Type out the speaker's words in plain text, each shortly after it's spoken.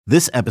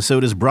This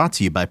episode is brought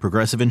to you by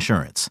Progressive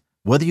Insurance.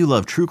 Whether you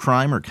love true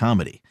crime or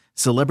comedy,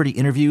 celebrity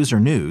interviews or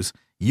news,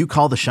 you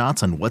call the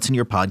shots on what's in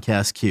your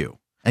podcast queue.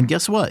 And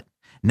guess what?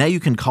 Now you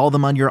can call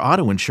them on your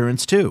auto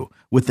insurance too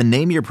with the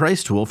Name Your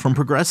Price tool from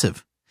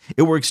Progressive.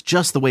 It works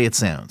just the way it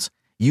sounds.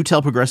 You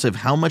tell Progressive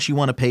how much you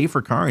want to pay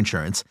for car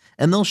insurance,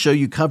 and they'll show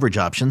you coverage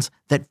options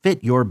that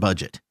fit your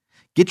budget.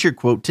 Get your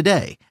quote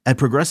today at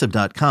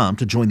Progressive.com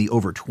to join the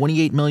over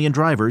 28 million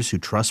drivers who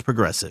trust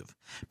Progressive.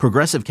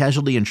 Progressive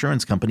Casualty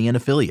Insurance Company and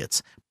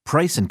Affiliates.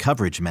 Price and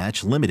coverage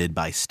match limited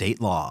by state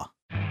law.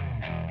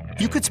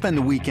 You could spend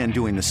the weekend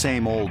doing the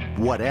same old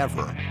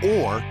whatever,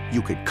 or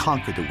you could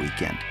conquer the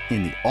weekend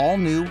in the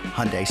all-new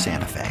Hyundai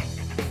Santa Fe.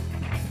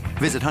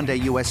 Visit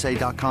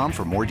HyundaiUSA.com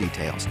for more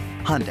details.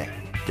 Hyundai,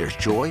 there's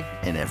joy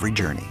in every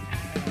journey.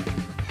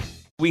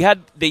 We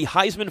had the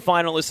Heisman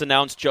finalists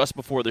announced just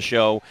before the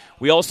show.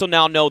 We also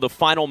now know the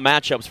final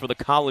matchups for the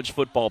college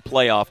football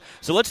playoff.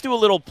 So let's do a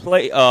little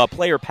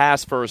player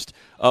pass first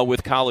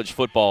with college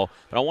football.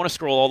 But I want to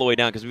scroll all the way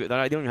down because I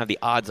don't even have the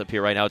odds up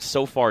here right now. It's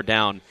so far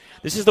down.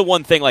 This is the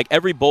one thing, like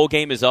every bowl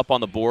game is up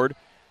on the board.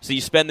 So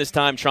you spend this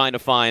time trying to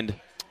find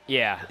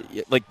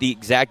like the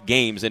exact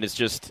games, and it's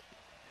just –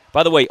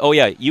 by the way,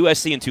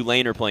 USC and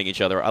Tulane are playing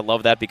each other. I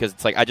love that because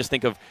it's like I just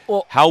think of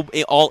how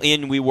all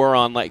in we were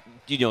on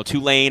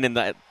Tulane and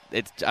that.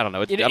 I don't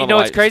know. You know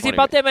what's crazy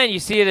about that, man? You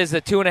see it as a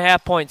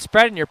 2.5-point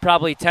spread, and you're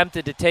probably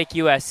tempted to take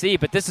USC.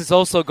 But this is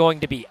also going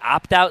to be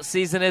opt-out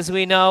season, as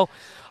we know.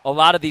 A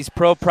lot of these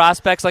pro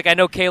prospects, like I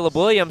know Caleb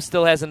Williams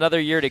still has another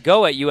year to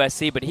go at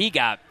USC, but he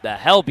got the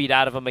hell beat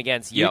out of him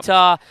against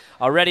Utah.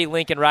 Already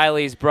Lincoln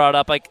Riley's brought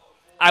up,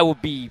 I will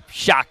be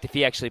shocked if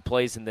he actually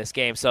plays in this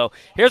game. So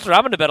here's where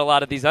I'm going to bet a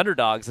lot of these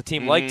underdogs, a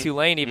team like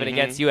Tulane even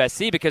against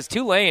USC, because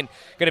Tulane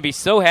going to be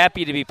so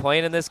happy to be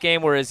playing in this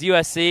game, whereas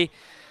USC,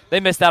 they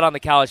missed out on the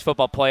college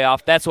football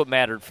playoff. That's what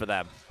mattered for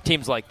them,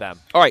 teams like them.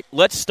 All right,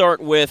 let's start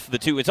with the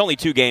two. It's only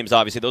two games,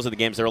 obviously. Those are the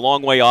games. They're a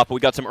long way off, but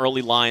we got some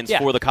early lines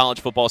for the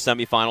college football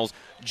semifinals.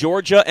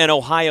 Georgia and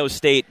Ohio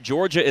State.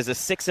 Georgia is a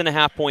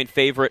 6.5-point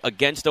favorite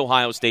against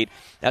Ohio State.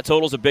 That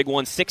total's a big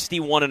one,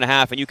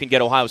 61.5, and you can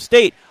get Ohio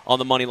State on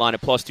the money line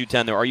at plus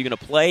 210 there. Are you going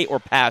to play or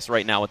pass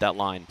right now with that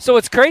line? So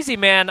it's crazy,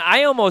 man.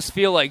 I almost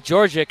feel like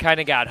Georgia kind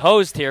of got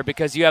hosed here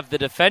because you have the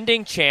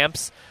defending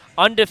champs,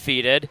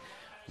 undefeated,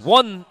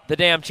 won the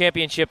damn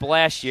championship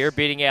last year,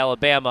 beating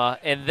Alabama,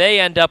 and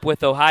they end up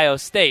with Ohio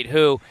State,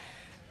 who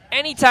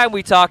anytime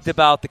we talked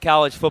about the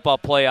college football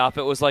playoff,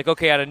 it was like,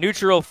 okay, on a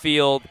neutral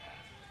field,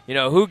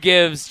 who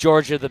gives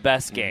Georgia the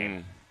best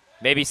game?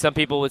 Maybe some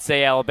people would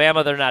say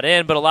Alabama, they're not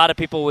in, but a lot of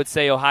people would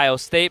say Ohio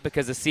State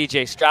because of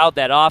C.J. Stroud,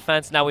 that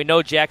offense. Now we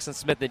know Jackson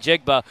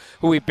Smith-Njigba,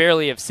 who we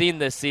barely have seen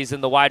this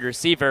season, the wide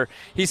receiver,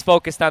 he's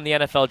focused on the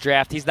NFL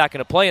draft. He's not going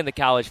to play in the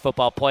college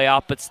football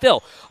playoff, but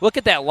still, look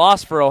at that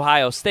loss for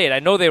Ohio State. I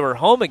know they were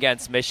home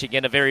against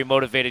Michigan, a very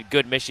motivated,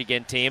 good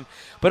Michigan team,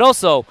 but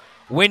also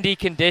windy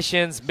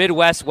conditions,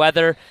 Midwest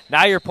weather.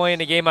 Now you're playing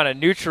a game on a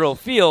neutral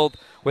field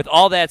with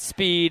all that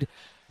speed,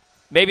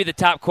 maybe the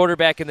top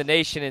quarterback in the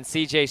nation in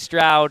C.J.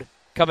 Stroud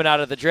coming out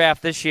of the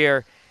draft this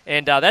year.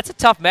 And that's a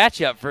tough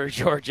matchup for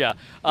Georgia.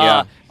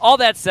 All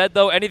that said,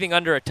 though, anything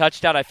under a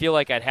touchdown, I feel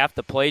like I'd have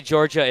to play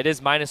Georgia. It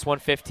is minus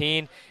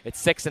 115.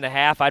 It's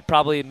 6.5. I'd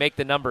probably make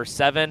the number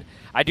 7.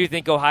 I do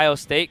think Ohio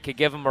State could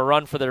give them a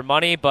run for their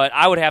money, but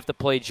I would have to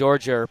play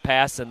Georgia or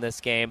pass in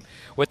this game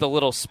with a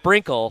little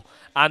sprinkle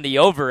on the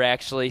over,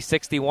 actually,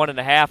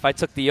 61.5. I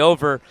took the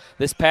over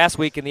this past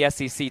week in the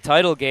SEC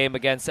title game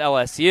against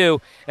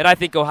LSU, and I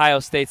think Ohio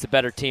State's a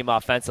better team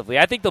offensively.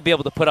 I think they'll be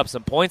able to put up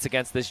some points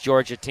against this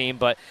Georgia team,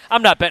 but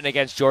I'm not betting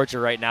against Georgia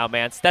right now,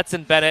 man.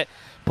 Stetson Bennett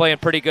playing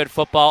pretty good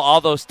football.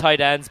 All those tight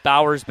ends.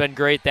 Bauer's been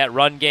great, that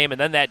run game,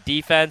 and then that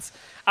defense.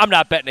 I'm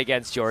not betting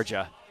against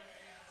Georgia.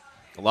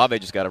 Olave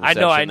just got a reception.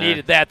 I know, I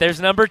needed that.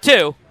 There's number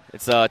 2.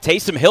 It's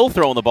Taysom Hill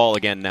throwing the ball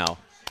again now.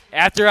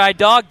 After I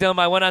dogged him,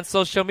 I went on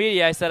social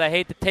media. I said I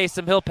hate the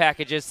Taysom Hill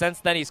packages. Since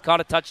then, he's caught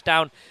a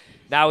touchdown.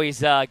 Now he's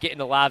getting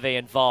Olave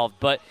involved.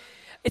 But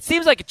it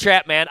seems like a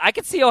trap, man. I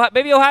could see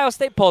maybe Ohio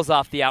State pulls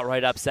off the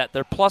outright upset.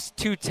 They're plus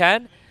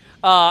 210.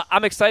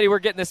 I'm excited we're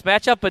getting this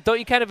matchup, but don't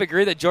you kind of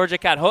agree that Georgia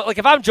got like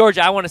if I'm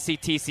Georgia, I want to see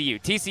TCU.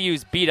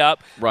 TCU's beat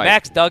up. Right.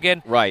 Max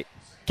Duggan. Right.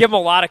 Give him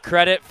a lot of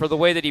credit for the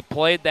way that he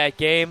played that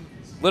game.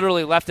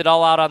 Literally left it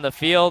all out on the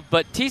field,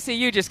 but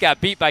TCU just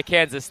got beat by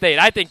Kansas State.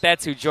 I think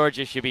that's who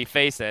Georgia should be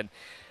facing.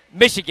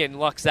 Michigan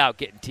lucks out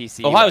getting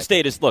TCU. Ohio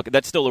State is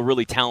that's still a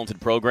really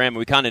talented program.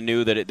 We kind of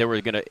knew that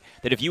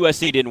that if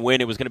USC didn't win,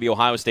 it was going to be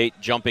Ohio State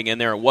jumping in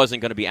there. It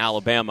wasn't going to be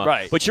Alabama.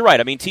 Right. But you're right.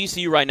 I mean,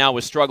 TCU right now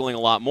was struggling a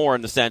lot more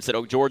in the sense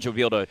that Georgia would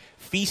be able to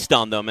feast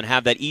on them and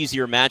have that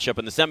easier matchup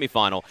in the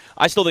semifinal.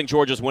 I still think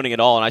Georgia's winning it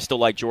all, and I still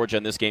like Georgia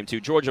in this game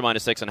too. Georgia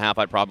minus 6.5,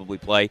 I'd probably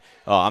play.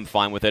 I'm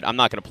fine with it. I'm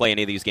not going to play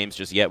any of these games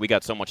just yet. We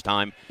got so much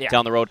time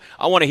down the road.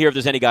 I want to hear if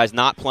there's any guys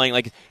not playing.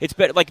 Like it's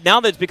better. Like now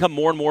that it's become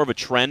more and more of a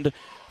trend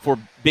for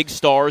big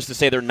stars to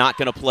say they're not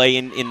going to play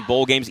in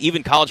bowl games,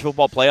 even college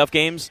football playoff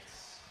games,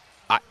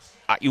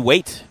 you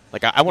wait.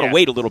 Like, I want to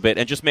wait a little bit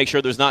and just make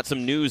sure there's not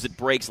some news that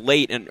breaks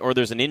late or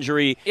there's an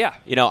injury. Yeah.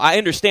 I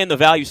understand the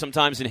value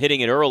sometimes in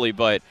hitting it early,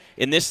 but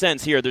in this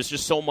sense here, there's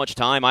just so much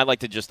time. I like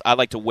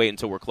to wait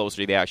until we're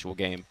closer to the actual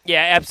game.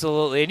 Yeah,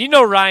 absolutely.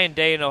 And Ryan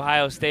Day and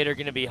Ohio State are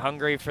going to be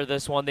hungry for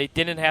this one. They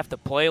didn't have to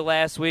play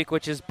last week,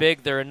 which is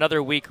big. They're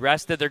another week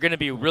rested. They're going to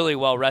be really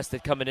well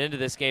rested coming into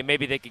this game.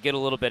 Maybe they could get a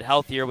little bit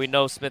healthier. We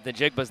know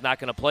Smith-Njigba's not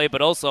going to play,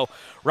 but also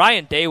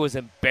Ryan Day was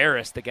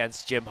embarrassed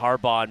against Jim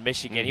Harbaugh in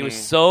Michigan. Mm-hmm. He was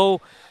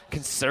so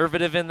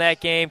conservative in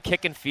that game,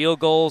 kicking field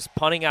goals,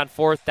 punting on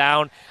fourth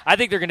down. I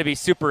think they're going to be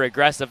super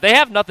aggressive. They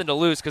have nothing to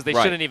lose because they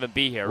shouldn't even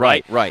be here,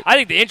 right? Right. I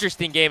think the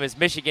interesting game is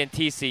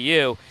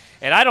Michigan-TCU,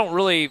 and I don't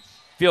really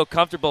feel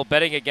comfortable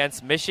betting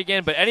against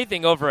Michigan, but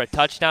anything over a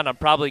touchdown, I'm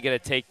probably going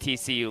to take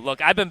TCU.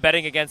 Look, I've been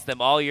betting against them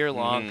all year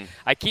long. Mm-hmm.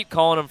 I keep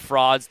calling them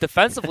frauds.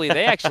 Defensively,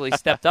 they actually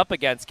stepped up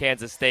against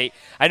Kansas State.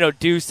 I know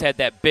Deuce had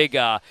that big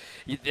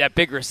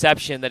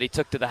reception that he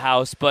took to the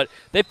house, but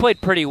they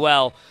played pretty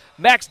well.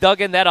 Max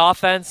Duggan, that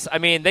offense,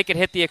 they can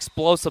hit the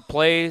explosive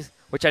plays,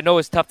 which I know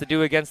is tough to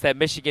do against that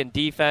Michigan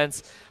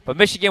defense. But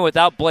Michigan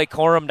without Blake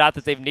Corum, not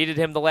that they've needed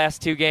him the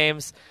last two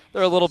games,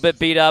 they're a little bit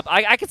beat up.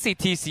 I could see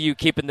TCU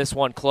keeping this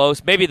one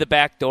close. Maybe the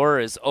back door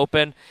is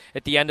open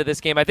at the end of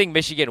this game. I think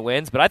Michigan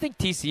wins, but I think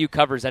TCU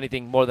covers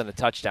anything more than a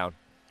touchdown.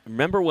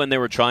 Remember when they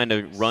were trying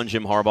to run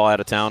Jim Harbaugh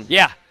out of town?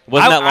 Yeah.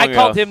 Wasn't that long ago? I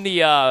called him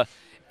the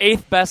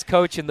eighth best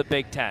coach in the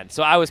Big Ten,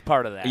 so I was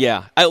part of that.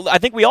 Yeah, I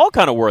think we all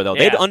kind of were, though.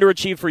 Yeah. They'd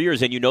underachieved for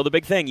years, and the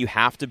big thing, you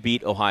have to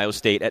beat Ohio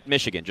State at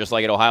Michigan. Just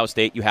like at Ohio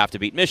State, you have to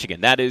beat Michigan.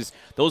 That is,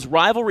 those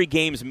rivalry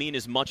games mean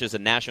as much as a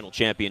national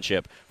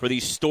championship for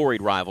these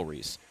storied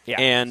rivalries. Yeah.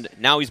 And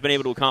now he's been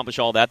able to accomplish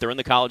all that. They're in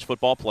the college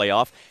football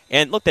playoff.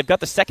 And, look, they've got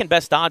the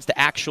second-best odds to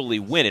actually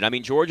win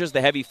it. Georgia's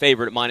the heavy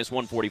favorite at minus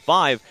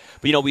 145.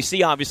 But, we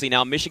see, obviously,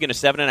 now Michigan a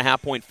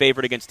 7.5-point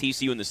favorite against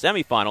TCU in the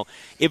semifinal.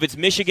 If it's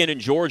Michigan and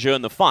Georgia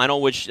in the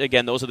final, which,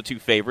 again, those are the two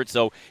favorites.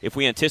 So if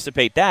we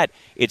anticipate that,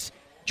 it's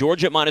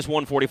Georgia at minus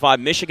 145.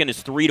 Michigan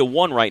is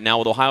 3-1 right now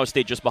with Ohio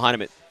State just behind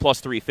them at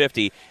plus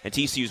 350. And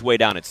TCU's way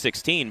down at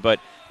 16. But,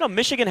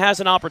 Michigan has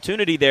an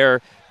opportunity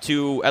there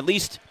to at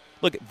least –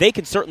 look, they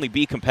can certainly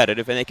be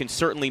competitive, and they can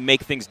certainly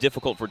make things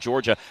difficult for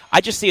Georgia.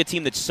 I just see a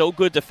team that's so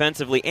good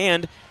defensively,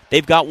 and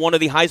they've got one of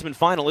the Heisman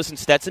finalists in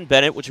Stetson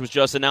Bennett, which was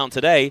just announced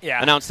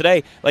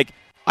today. Like,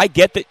 I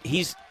get that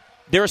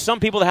there are some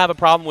people that have a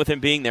problem with him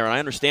being there, and I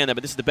understand that,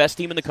 but this is the best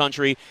team in the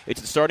country.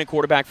 It's the starting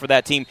quarterback for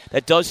that team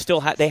that does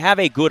still they have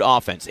a good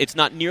offense. It's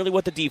not nearly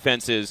what the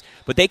defense is,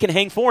 but they can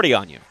hang 40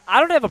 on you. I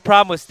don't have a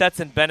problem with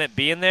Stetson Bennett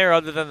being there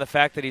other than the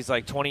fact that he's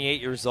like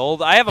 28 years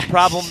old. I have a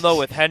problem, though,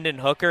 with Hendon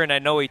Hooker, and I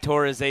know he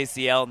tore his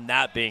ACL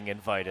not being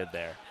invited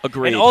there.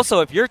 Agreed. And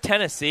also, if you're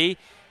Tennessee,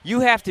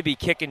 you have to be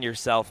kicking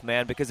yourself,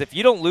 man, because if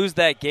you don't lose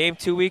that game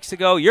 2 weeks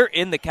ago, you're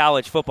in the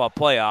college football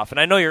playoff. And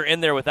I know you're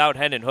in there without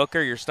Hendon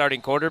Hooker, your starting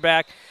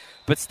quarterback.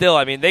 But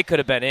still, they could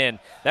have been in.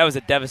 That was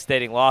a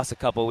devastating loss a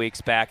couple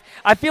weeks back.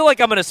 I feel like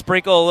I'm going to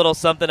sprinkle a little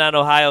something on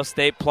Ohio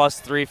State plus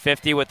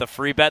 350 with the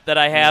free bet that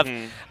I have.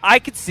 Mm-hmm. I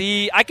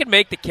could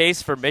make the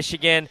case for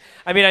Michigan.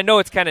 I know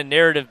it's kind of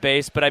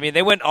narrative-based, but,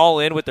 they went all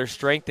in with their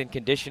strength and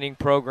conditioning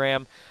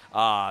program.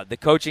 The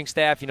coaching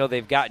staff,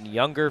 they've gotten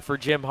younger for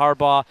Jim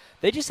Harbaugh.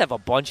 They just have a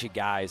bunch of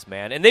guys,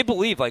 man. And they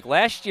believe, like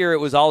last year, it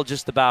was all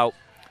just about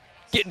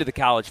getting to the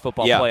college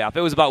football playoff.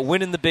 It was about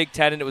winning the Big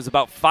Ten, and it was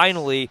about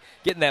finally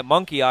getting that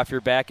monkey off your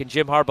back and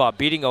Jim Harbaugh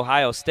beating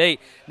Ohio State.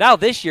 Now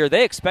this year,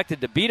 they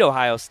expected to beat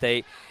Ohio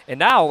State, and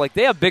now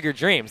they have bigger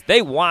dreams.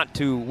 They want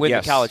to win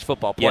the college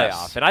football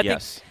playoff. And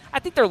I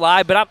think they're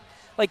live, but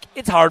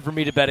it's hard for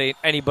me to bet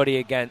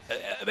anybody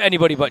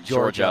but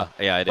Georgia.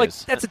 Yeah, it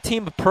is. That's a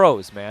team of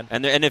pros, man.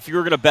 And if you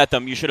were going to bet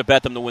them, you should have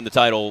bet them to win the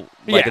title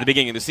at the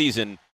beginning of the season.